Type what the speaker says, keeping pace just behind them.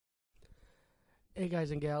Hey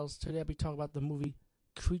guys and gals, today I'll be talking about the movie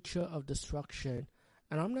Creature of Destruction.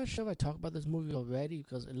 And I'm not sure if I talked about this movie already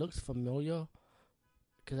because it looks familiar.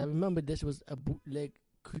 Because I remember this was a bootleg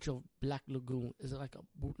Creature of Black Lagoon. It's like a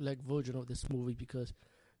bootleg version of this movie because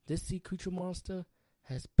this sea creature monster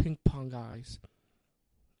has ping pong eyes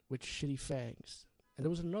with shitty fangs. And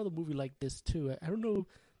there was another movie like this too. I don't know if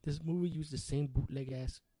this movie used the same bootleg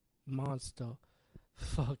ass monster.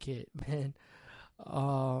 Fuck it, man.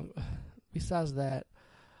 Um, Besides that,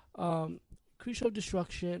 um, Creature of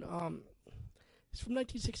Destruction. It's from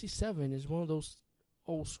 1967. It's one of those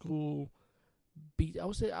old school beach. I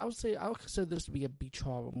would consider this to be a beach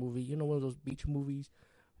horror movie. You know, one of those beach movies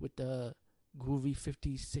with the groovy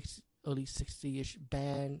 50s, early 60s-ish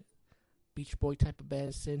band, Beach Boy type of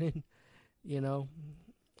band singing. You know,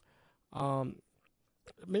 um,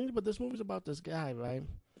 mainly, but this movie's about this guy, right?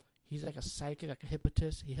 He's like a psychic, like a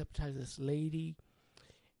hypnotist. He hypnotizes this lady,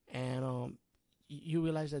 and you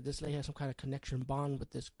realize that this lady has some kind of connection bond with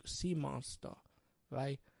this sea monster,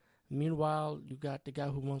 right? Meanwhile, you got the guy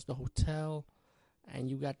who runs the hotel, and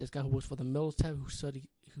you got this guy who works for the military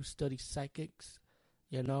who studies psychics,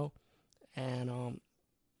 you know, and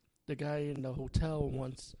the guy in the hotel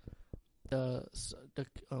wants the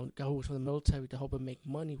guy who works for the military to help him make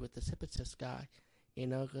money with this hypnotist guy, you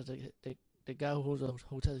know, because the guy who owns the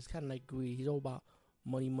hotel is kind of like greedy. He's all about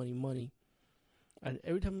money, money, money, and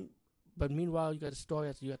every time. But meanwhile, you got the story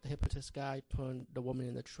as you got the hypnotist guy putting the woman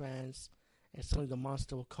in the trance, and suddenly the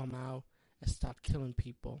monster will come out and start killing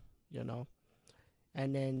people, you know.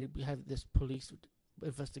 And then we have this police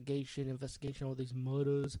investigation, all these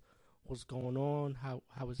murders, what's going on, how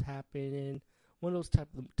it's happening, one of those type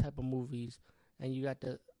of movies. And you got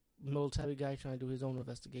the military guy trying to do his own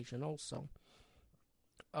investigation also.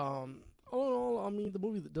 All in all, I mean, the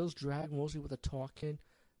movie does drag mostly with the talking,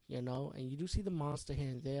 you know, and you do see the monster here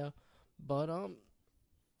and there, but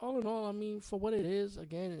all in all, I mean, for what it is,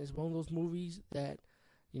 again, it's one of those movies that,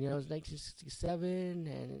 you know, it's 1967,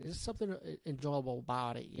 and there's something enjoyable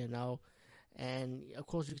about it, you know. And of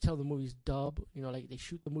course, you can tell the movie's dub. You know, like they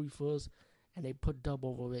shoot the movie first, and they put dub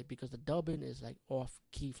over it because the dubbing is like off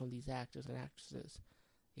key from these actors and actresses,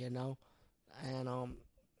 you know. And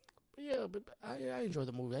yeah, but I enjoyed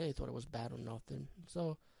the movie. I didn't thought it was bad or nothing.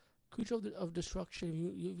 So, Creature of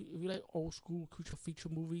Destruction. If you like old school creature feature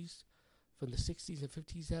movies from the 60s and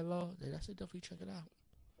 50s era, then I say definitely check it out.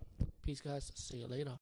 Peace, guys. See you later.